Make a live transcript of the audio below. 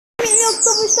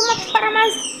YouTube, estamos aqui para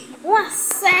mais uma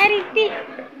série de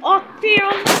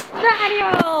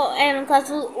lendário. No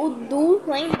caso, o do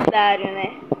lendário,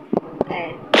 né?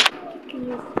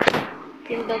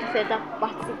 Que você tá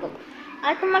participando.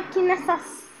 Aí estamos aqui nessa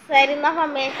série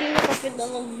novamente. Eu tô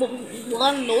dando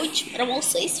boa noite para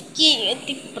vocês. Que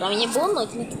tipo, pra mim é boa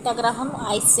noite, né? Que tá gravando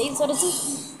às 6 horas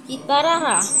e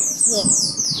tarará.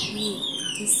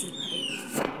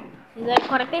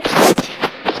 47.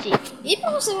 E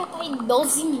pra você voltar em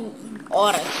 12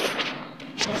 horas,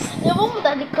 eu vou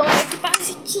mudar de câmera aqui pra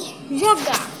gente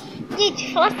jogar.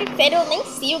 Gente, falar sincero, eu nem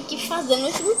sei o que fazer. No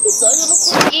último episódio eu não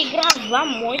consegui gravar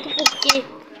muito porque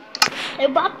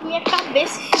eu bati minha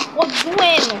cabeça e ficou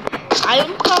doendo. Aí eu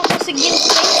não tava conseguindo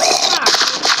pensar.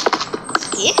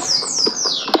 Que?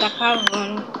 Tá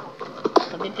cavando.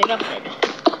 Também pegar pedra.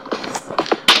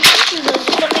 Eu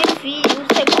também fiz o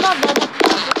segundo andar da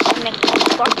casa. Minha casa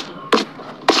ficou aqui.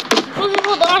 Inclusive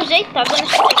vou dar uma ajeitada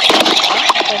nesse aqui. Vou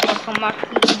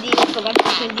pegar um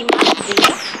pouquinho de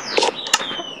madeira.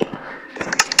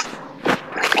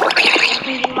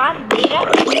 De madeira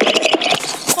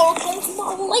e colocar uns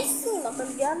baús lá em cima, tá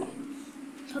ligado?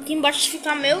 Só que embaixo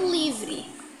fica meio livre.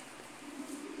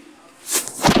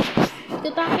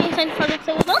 Eu tava pensando em fazer o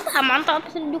segundo andar, mas não tava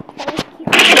pensando do qual que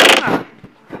colocar.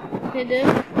 Entendeu?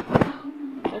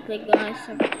 Vou pegar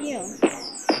essa aqui, ó.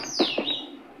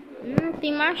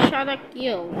 Tem machado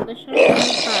aqui, ó. Vou deixar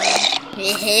aqui, cara.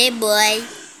 Hehe, boy.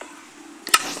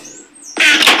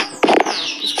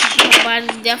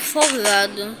 Barulho de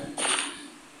afogado.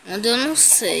 Onde eu não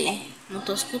sei. Não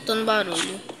tô escutando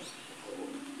barulho.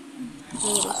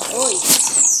 Oi.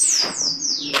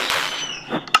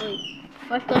 Oi.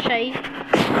 Pode tochar aí?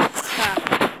 Tá.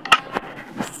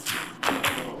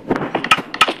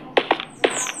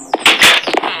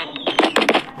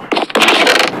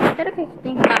 Será que aqui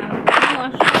tem carro? Eu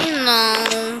acho que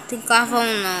não. Tem carvão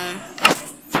não.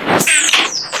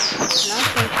 Não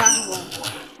tem carvão. Não tem carvão.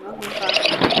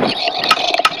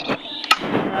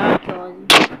 Ah, que ódio.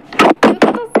 Eu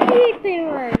tô sem item,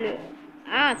 velho.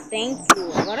 Ah, tem que.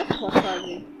 Agora eu posso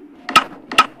fazer.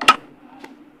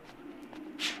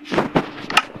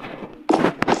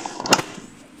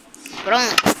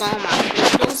 Pronto, toma.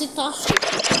 12 tochas.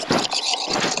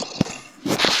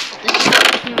 Deixa eu ver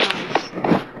aqui mais.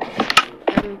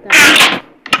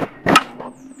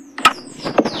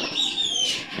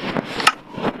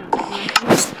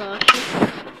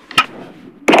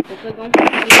 Vou pegar um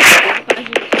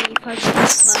pouquinho pra gente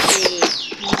fazer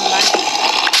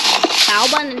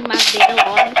tábua de madeira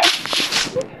logo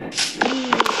e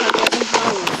fazer alguns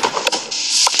baús.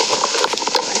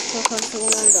 Vai colocar no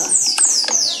segundo andar.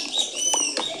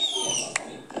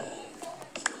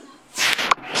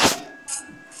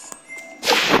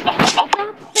 Eu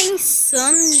tava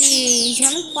pensando já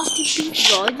no quarto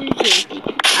episódio, gente.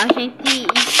 A gente ir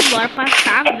embora pra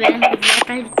caverna, vir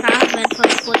atrás de caverna pra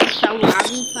poder deixar o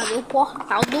lava e fazer o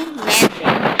portal do Nether.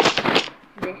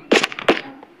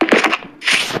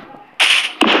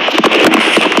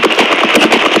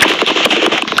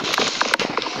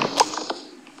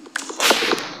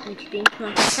 A gente tem que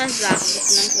plantar essas árvores,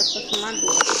 senão a gente vai ficar sem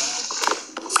madeira.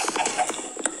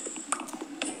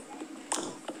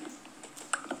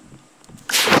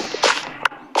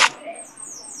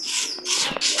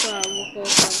 Vou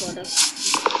colocar agora.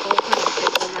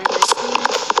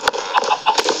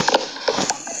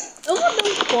 Eu vou dar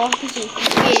um corte, gente, porque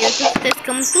eu tenho certeza que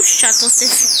é muito chato você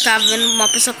ficar vendo uma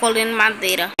pessoa colhendo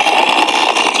madeira.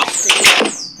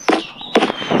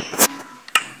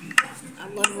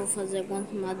 Agora eu vou fazer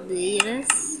algumas madeiras.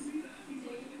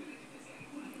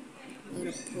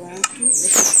 Agora pronto.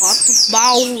 Esses 4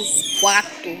 baús.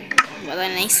 4. Não vai dar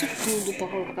nem isso tudo pra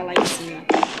colocar lá em cima.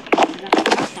 Já tá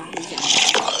tarde já.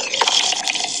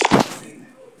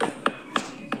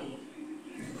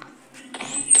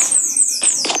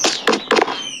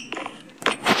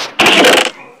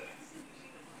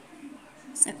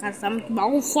 Essa casa tá muito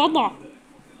bagunçada.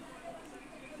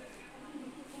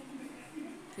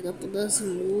 Pegar todas as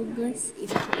mudas e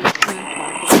plantar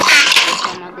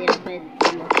a madeira pedra.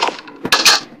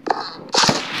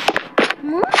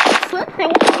 Mano, foi até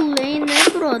um play, né,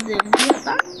 brother? Já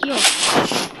tá aqui, ó.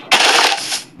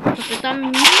 Você tá me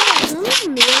mandando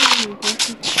mesmo.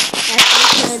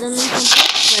 Essa ainda não encontrou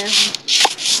ferro.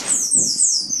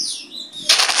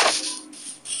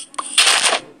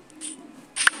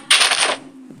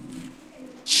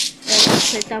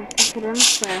 Você tá procurando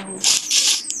ferro.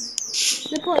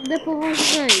 Depois vamos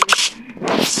ver ele.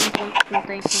 Enquanto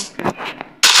tentar encontrar.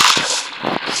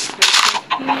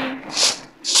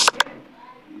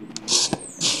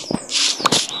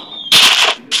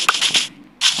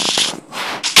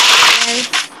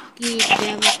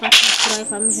 ela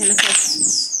tá mexendo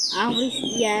nessas árvores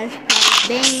e elas ficaram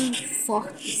bem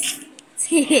fortes.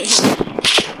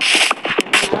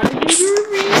 Na hora de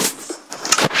dormir.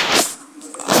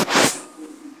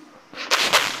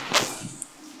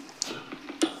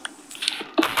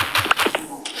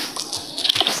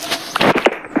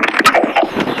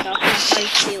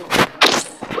 Apareceu.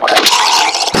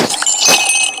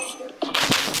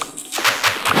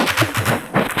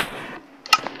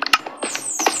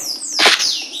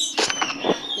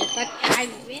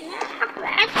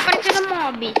 Parecendo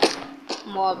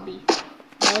mob.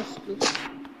 Monstro.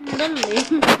 Nada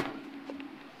mesmo.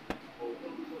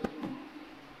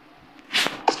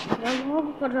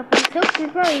 Quando apareceu o que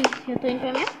aí? Eu tô indo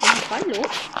pra minha casa. Falhou.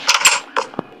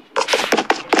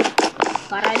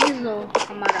 Paralisou,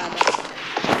 camarada.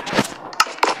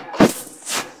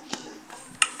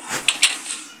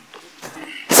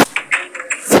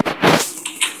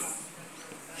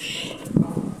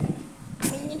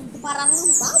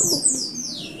 Paralisado.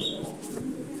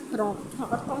 Pronto,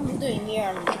 agora tá um vídeo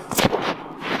mesmo.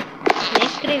 Nem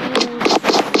escrevi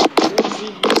os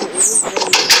vídeos.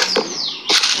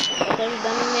 Eu tô ajudando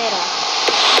a minerar.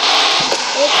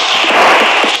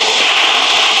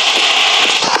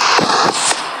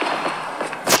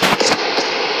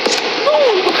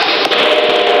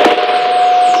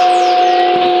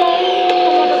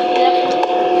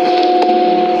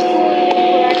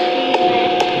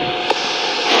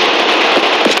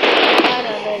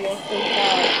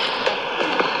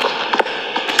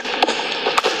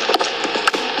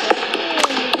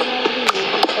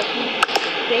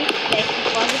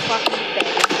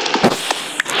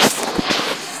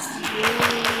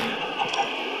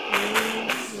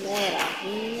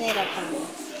 Minerar também.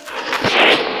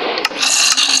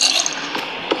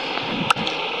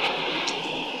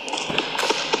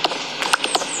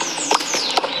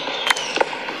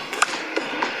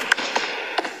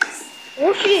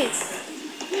 Oxi!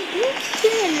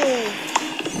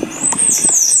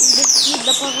 Daqui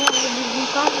dá pra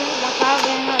ver da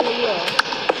caverna ali, ó.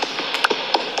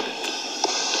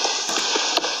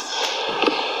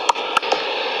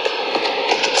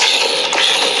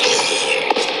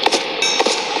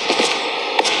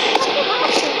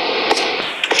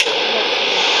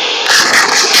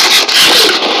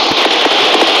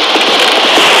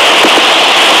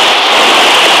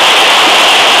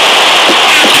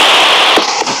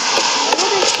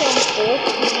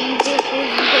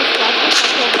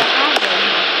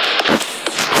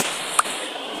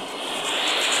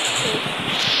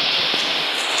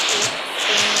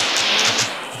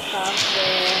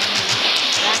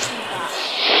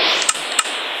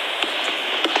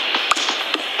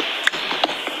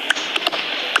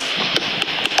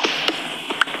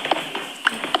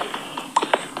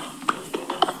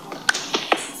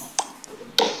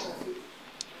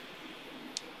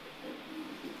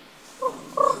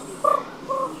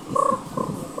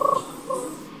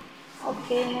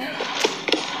 Né?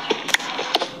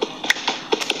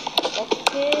 Ok.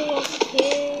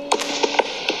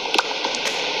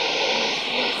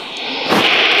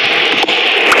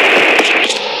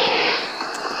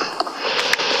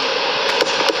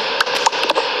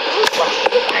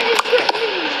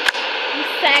 Os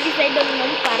séries ainda não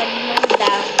para de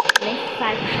mandar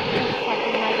mensagem no chat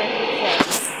do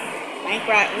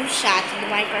Minecraft. O chat do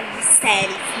Minecraft de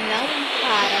séries não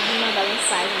para de mandar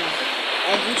mensagem.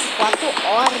 É 24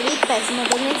 horas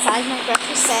mandando mensagem no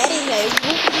Minecraft séries, velho. O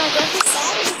grupo do Minecraft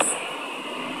séries.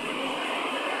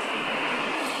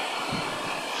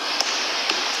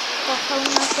 Tô falando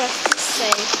Minecraft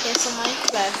séries, que é só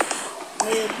Minecraft.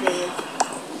 Meu Deus.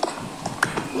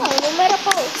 Não, o número era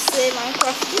pra ser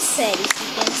Minecraft séries.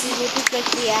 Então esse grupo vai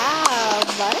criar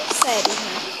várias séries,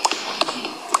 né?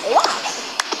 Eu acho.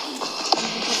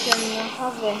 Vou aqui a minha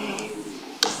caverna.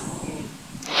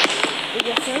 Eu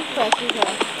já tenho um pack já.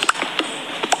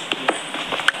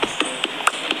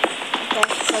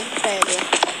 Pack só de pedra.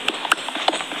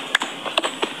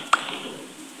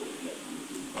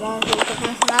 Pronto, ele tá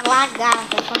começando a lagar.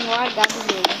 Tá ficando lagado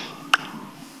dele.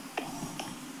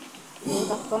 Ele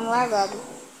tá ficando lagado.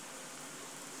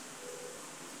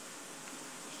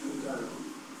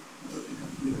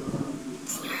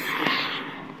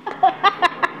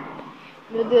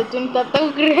 Meu Deus, tu não tá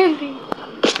tão grande.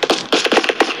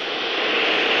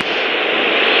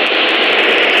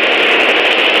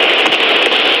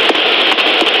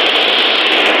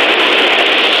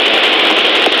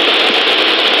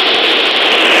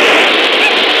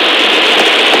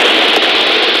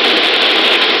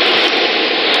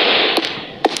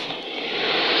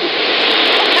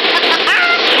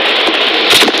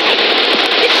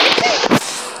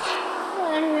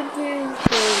 Ai, meu Deus.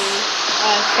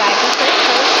 Ah, sai,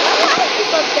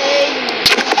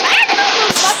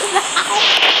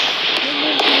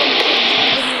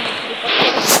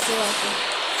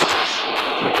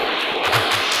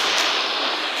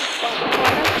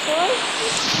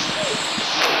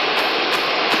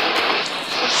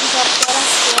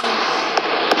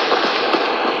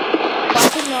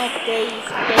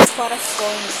 Três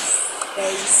corações.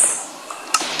 10.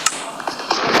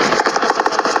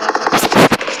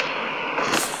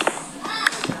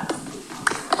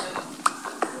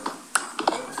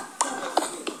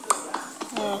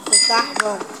 Foi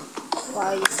carvão.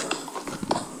 Só isso.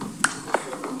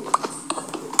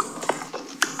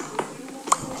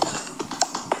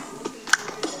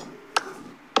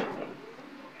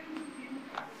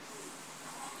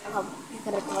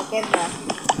 Espera que vai quebrar.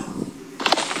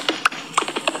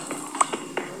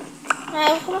 Eu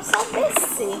vou começar a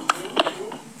descer.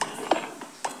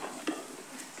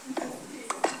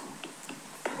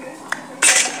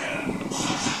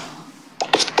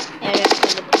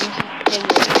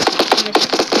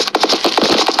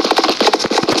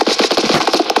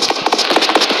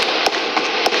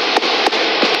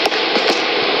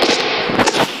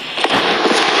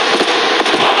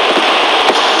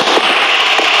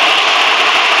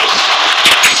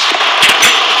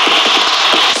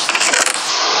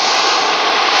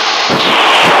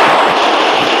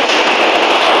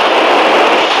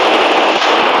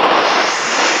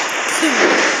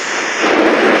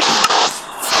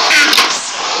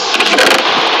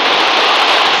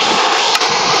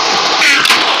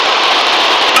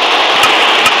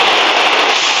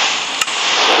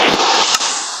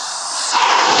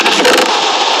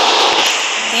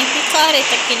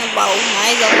 Aqui no baú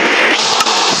mais alto.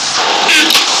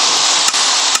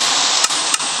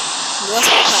 Duas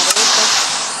picaretas.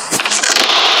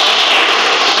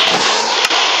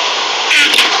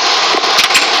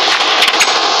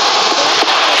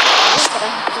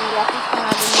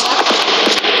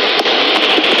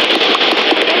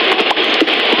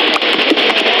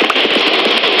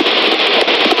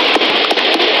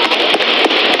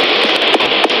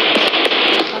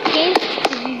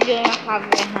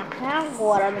 Caverna até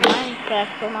agora no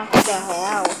Minecraft, uma vida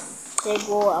real,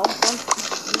 chegou a um ponto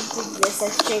de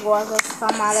 17, chegou às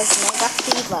camadas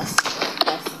negativas.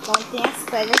 Então tem as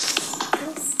pedras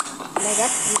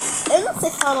negativas. Eu não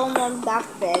sei falar o nome da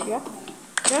pedra.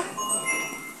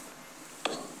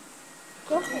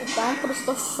 Então por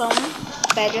isso são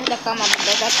pedras da camada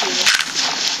negativa.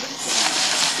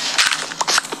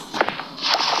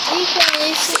 E com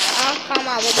isso a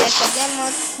camada dessa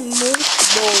diamante muito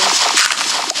boa.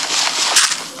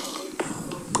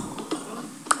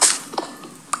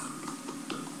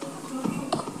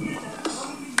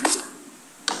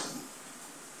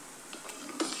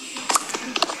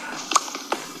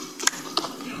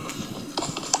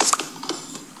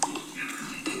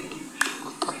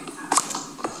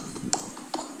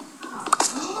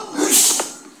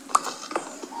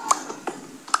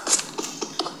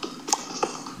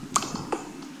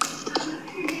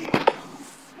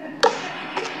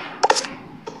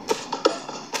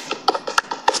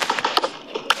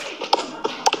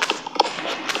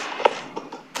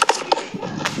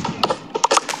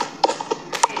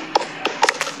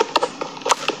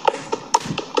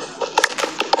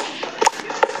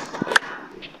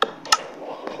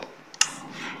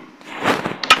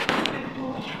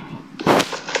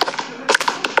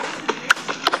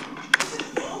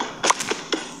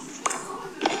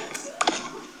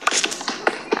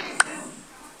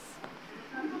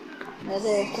 Meu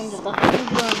Deus, quando tá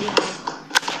ficando grande, né?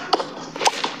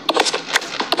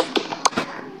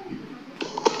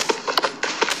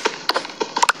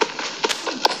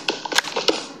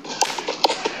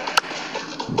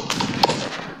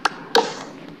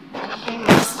 Tem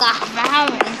mais carvão,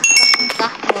 com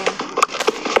carvão.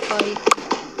 Só isso.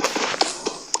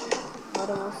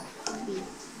 Agora eu vou subir.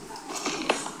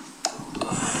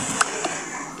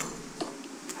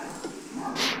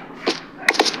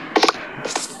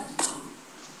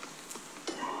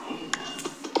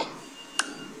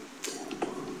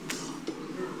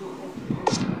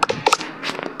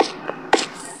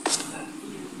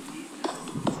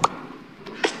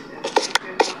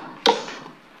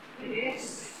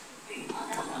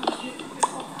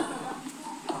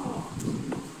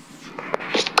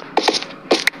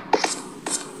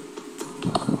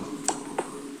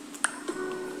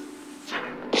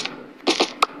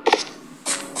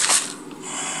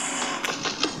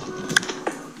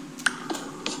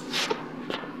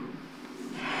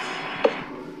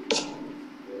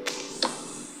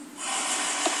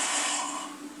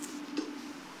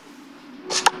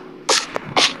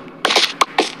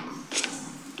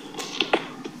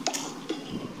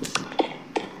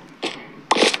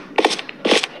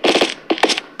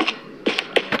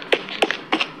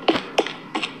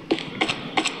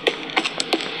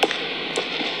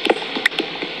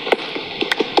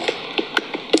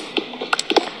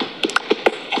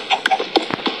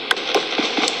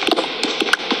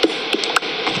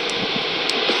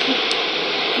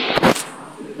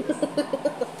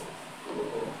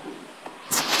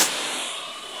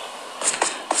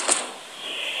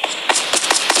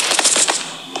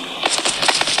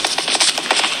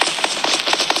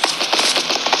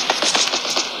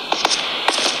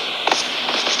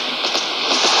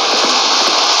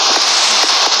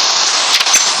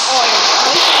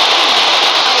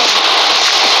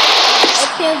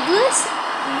 tenho duas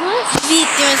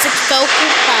vítimas aqui para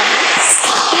ocupar.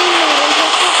 Primeiro eu já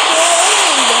tocou o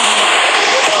lendário.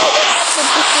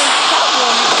 Porque tá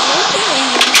bom, muito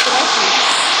mesmo por aqui.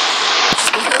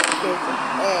 Com certeza.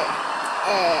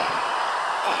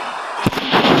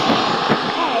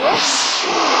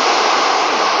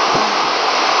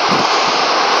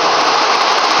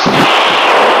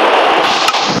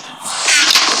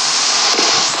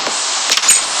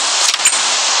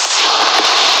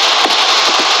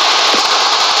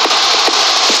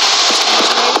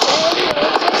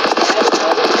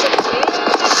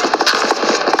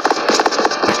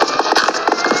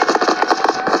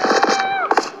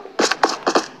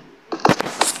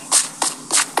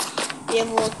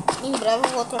 Em breve eu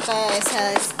vou trocar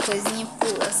essas coisinhas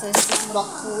por esses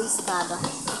blocos por escada.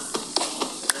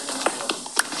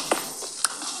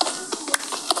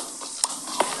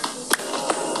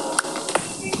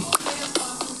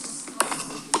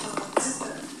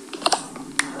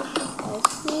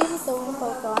 Então vou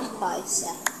colocar uma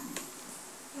faixa.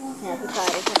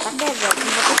 Cara, já tá quebrando,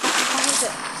 não vou colocar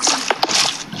carregar.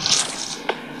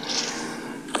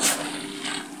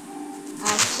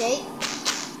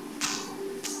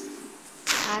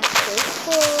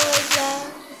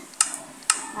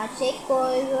 Achei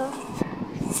coisa.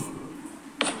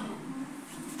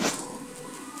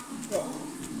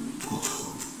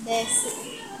 Desce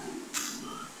aí.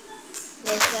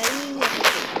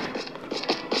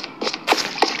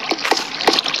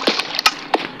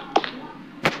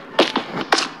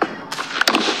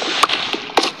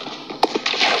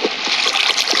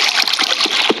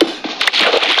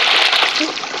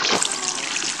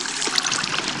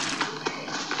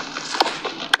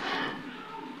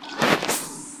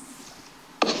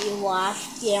 Eu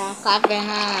acho que é uma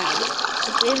caverna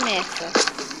submersa.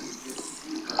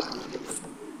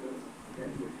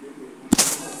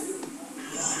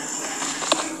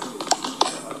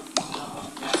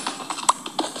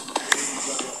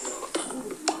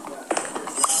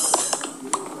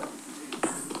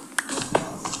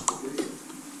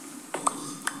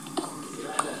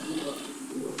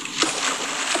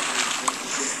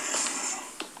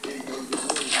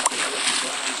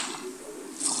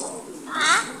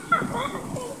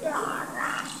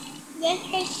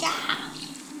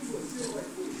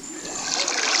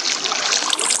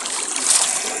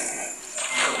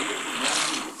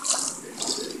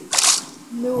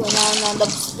 Não dá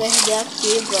pra se perder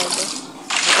aqui, brother.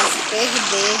 Dá pra se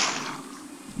perder.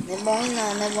 Não é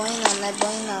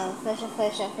bom não. Fecha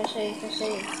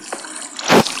aí.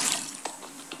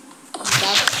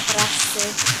 Dá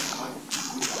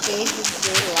pra se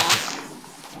perder lá.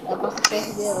 Dá pra se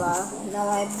perder lá.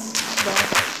 Não é bom.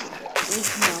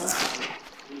 Isso não.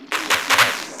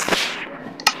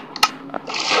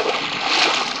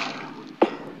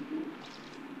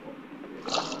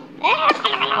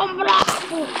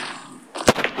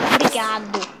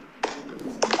 Obrigado.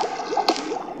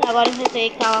 Agora eu vou ter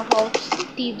que dar volta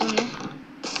sentido, né?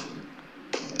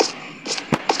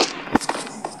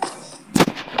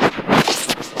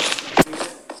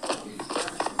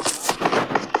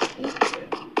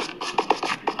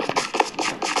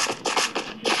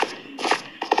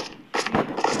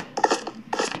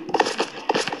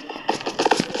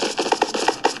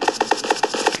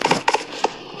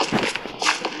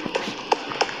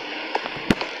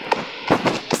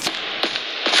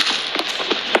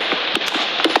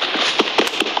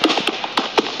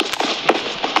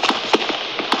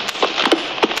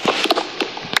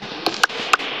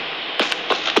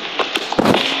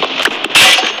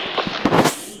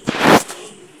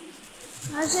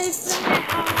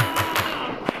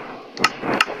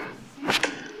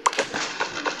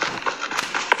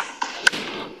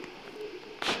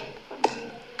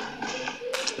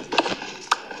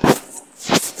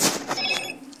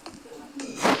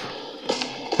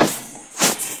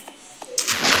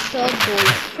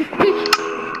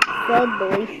 Só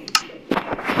dois.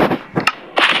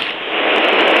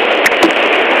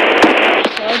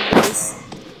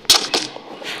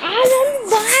 Ah, não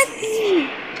bate!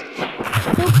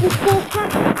 Tô com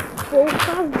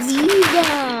pouca vida.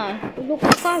 Eu tô com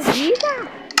pouca vida.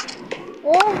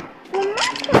 Oh, vou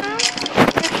matar.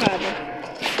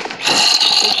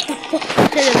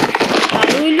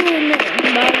 Barulho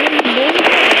bom.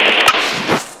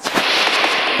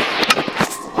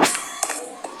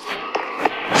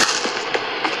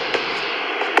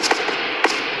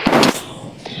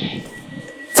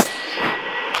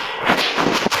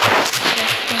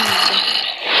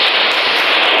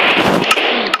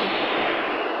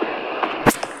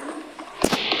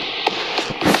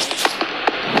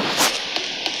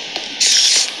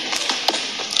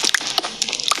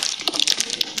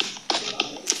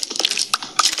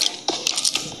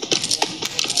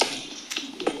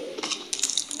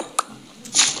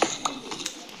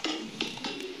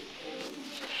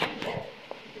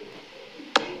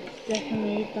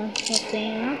 Só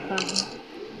tem uma carne.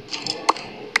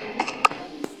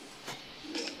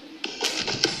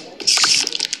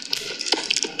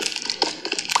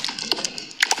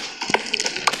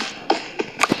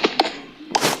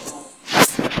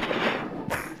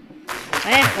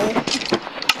 Errou.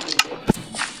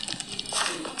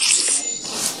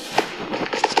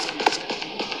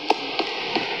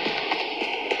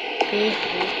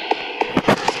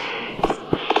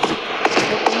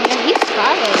 Eu vou me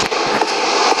arriscar, velho.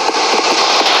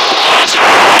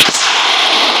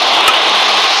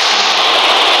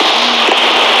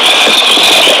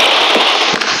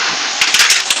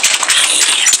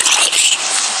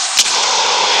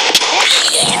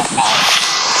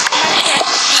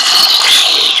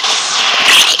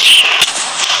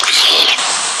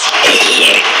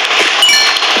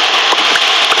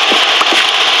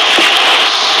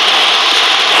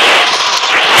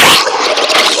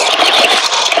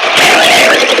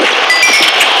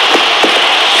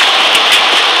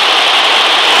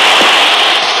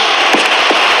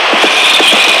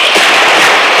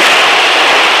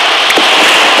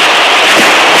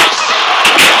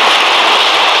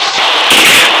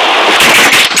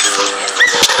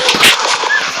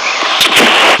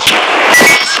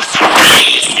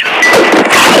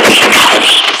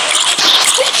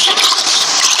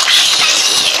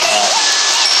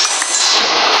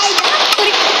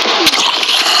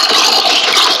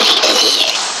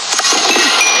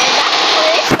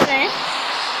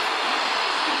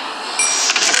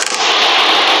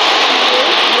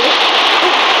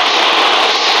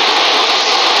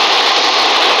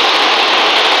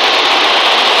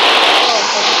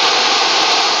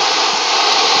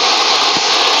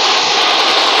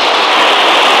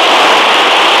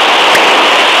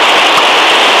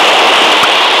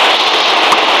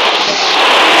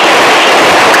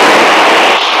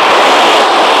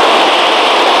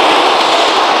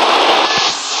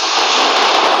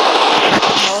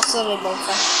 Nossa, velho,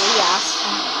 tá feiaço.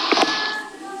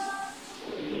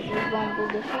 O bambu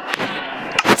deixa.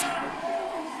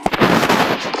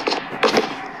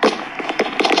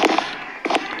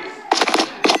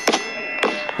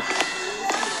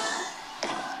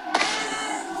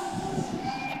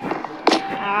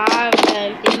 Ah,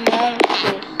 velho, tem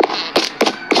monstros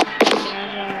na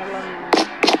janela não.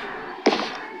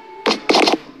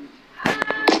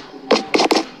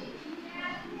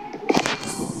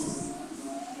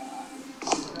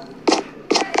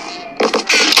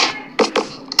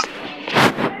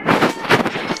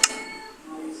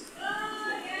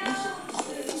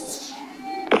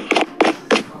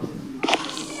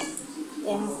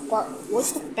 Temos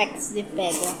 8 packs de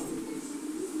pedra.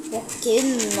 O que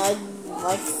nós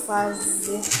vai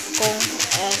fazer com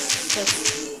essas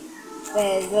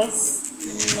pedras?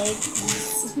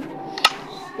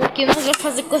 O que nós vai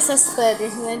fazer com essas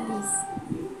pedras, né?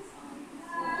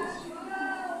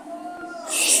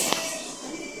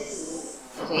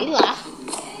 Sei lá.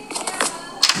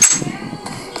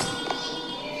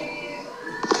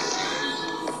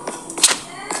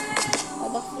 Vai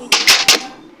dar frente.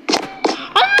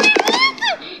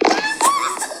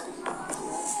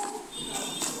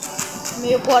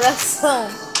 Meu coração.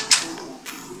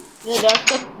 Meu Deus, acho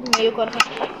que meu coração.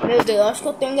 Meu Deus, acho que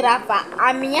eu tenho que gravar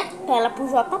a minha tela pro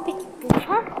JP. Por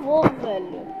favor,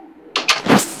 velho.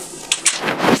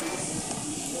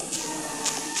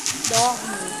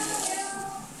 Dorme.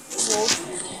 Vou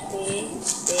ter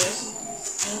de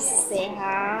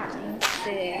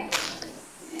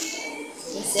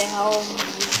encerrar o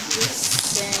vídeo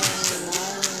sem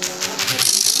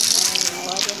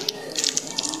memória.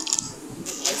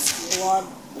 Explode.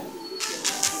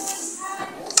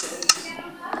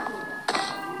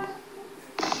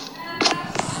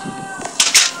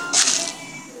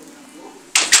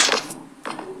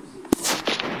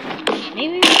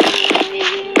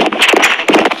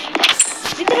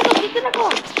 Grita na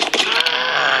cor.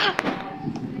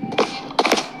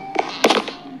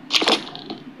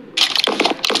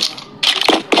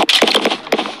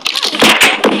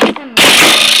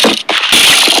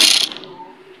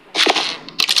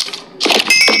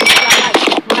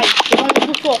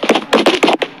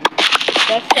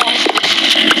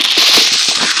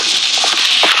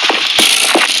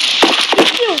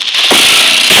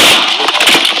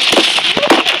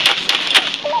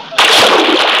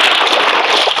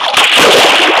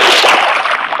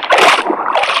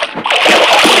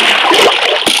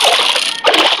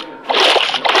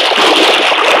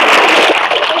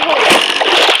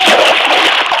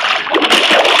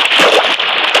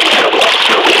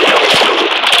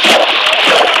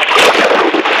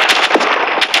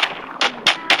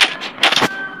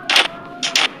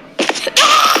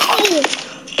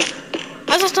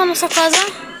 casa.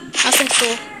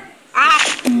 Acertou.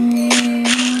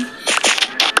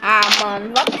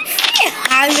 Mano, vai me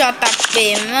ferrar,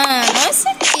 JP, mano. Olha isso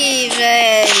aqui,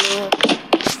 velho.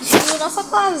 Destruiu nossa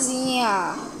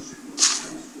casinha.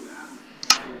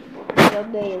 Eu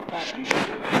odeio,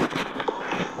 cara.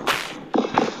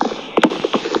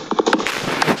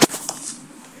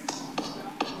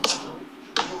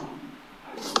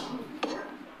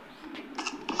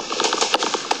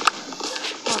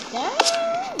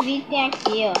 Tem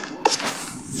aqui, ó.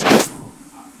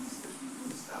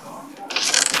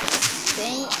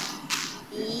 Tem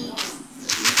e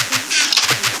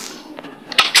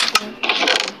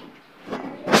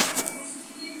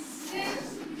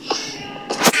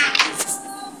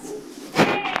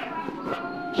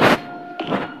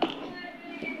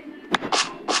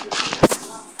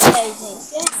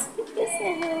gente,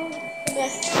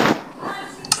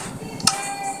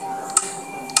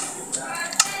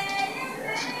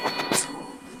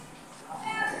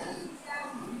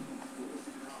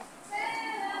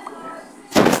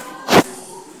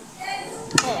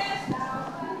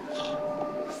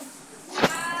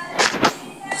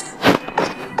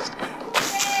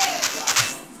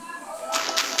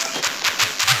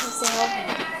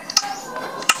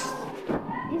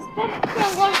 espero que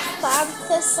tenham gostado,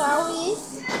 pessoal, e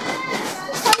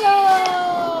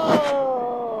falou!